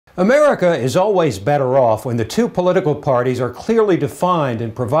America is always better off when the two political parties are clearly defined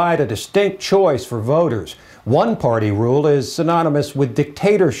and provide a distinct choice for voters. One-party rule is synonymous with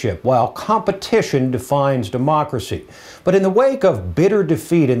dictatorship, while competition defines democracy. But in the wake of bitter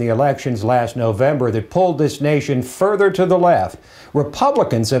defeat in the elections last November that pulled this nation further to the left,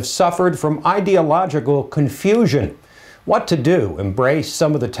 Republicans have suffered from ideological confusion. What to do? Embrace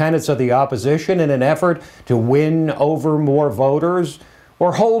some of the tenets of the opposition in an effort to win over more voters?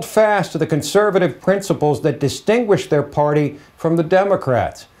 Or hold fast to the conservative principles that distinguish their party from the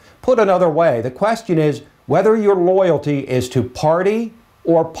Democrats? Put another way, the question is whether your loyalty is to party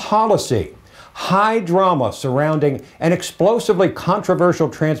or policy. High drama surrounding an explosively controversial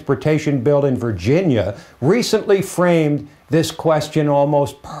transportation bill in Virginia recently framed this question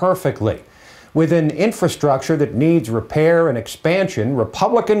almost perfectly. With an infrastructure that needs repair and expansion,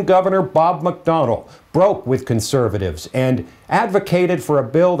 Republican Governor Bob McDonnell broke with conservatives and advocated for a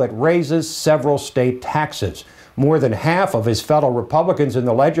bill that raises several state taxes. More than half of his fellow Republicans in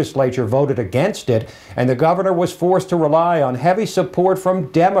the legislature voted against it, and the governor was forced to rely on heavy support from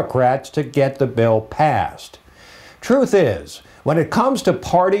Democrats to get the bill passed. Truth is, when it comes to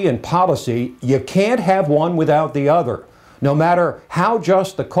party and policy, you can't have one without the other. No matter how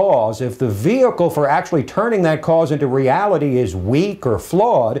just the cause, if the vehicle for actually turning that cause into reality is weak or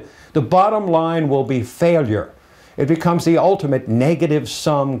flawed, the bottom line will be failure. It becomes the ultimate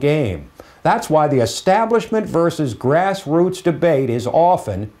negative-sum game. That's why the establishment versus grassroots debate is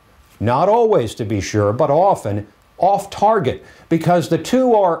often, not always to be sure, but often, off target, because the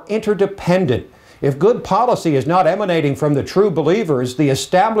two are interdependent. If good policy is not emanating from the true believers, the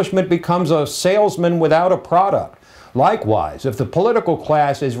establishment becomes a salesman without a product. Likewise, if the political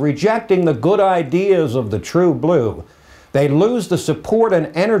class is rejecting the good ideas of the true blue, they lose the support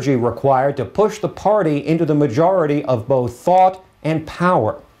and energy required to push the party into the majority of both thought and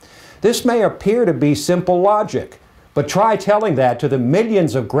power. This may appear to be simple logic, but try telling that to the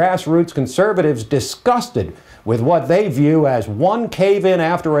millions of grassroots conservatives disgusted with what they view as one cave-in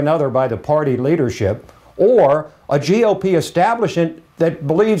after another by the party leadership, or a GOP establishment that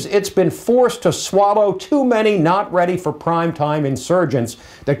believes it's been forced to swallow too many not ready for primetime insurgents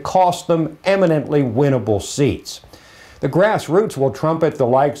that cost them eminently winnable seats. The grassroots will trumpet the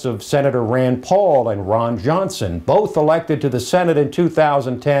likes of Senator Rand Paul and Ron Johnson, both elected to the Senate in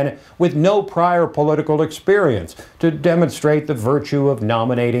 2010 with no prior political experience, to demonstrate the virtue of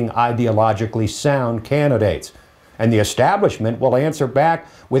nominating ideologically sound candidates. And the establishment will answer back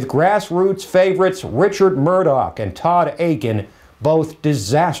with grassroots favorites Richard Murdoch and Todd Akin, both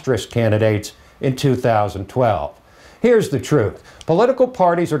disastrous candidates in 2012. Here's the truth. Political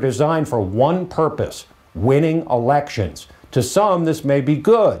parties are designed for one purpose: winning elections. To some, this may be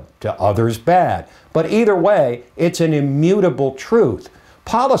good, to others bad. But either way, it's an immutable truth.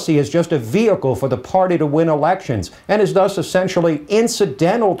 Policy is just a vehicle for the party to win elections and is thus essentially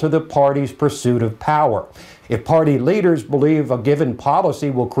incidental to the party's pursuit of power. If party leaders believe a given policy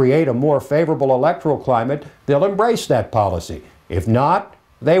will create a more favorable electoral climate, they'll embrace that policy. If not,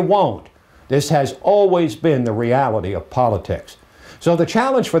 they won't. This has always been the reality of politics. So the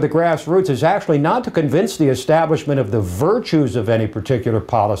challenge for the grassroots is actually not to convince the establishment of the virtues of any particular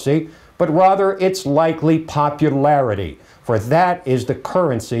policy, but rather its likely popularity, for that is the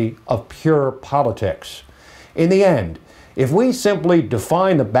currency of pure politics. In the end, if we simply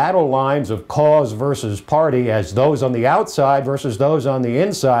define the battle lines of cause versus party as those on the outside versus those on the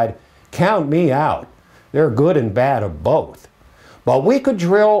inside, count me out. They're good and bad of both. But we could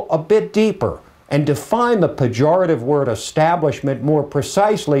drill a bit deeper and define the pejorative word establishment more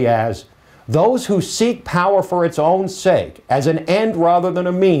precisely as those who seek power for its own sake, as an end rather than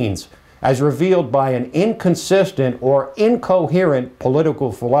a means, as revealed by an inconsistent or incoherent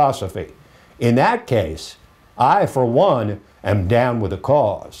political philosophy. In that case, I, for one, am down with the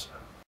cause.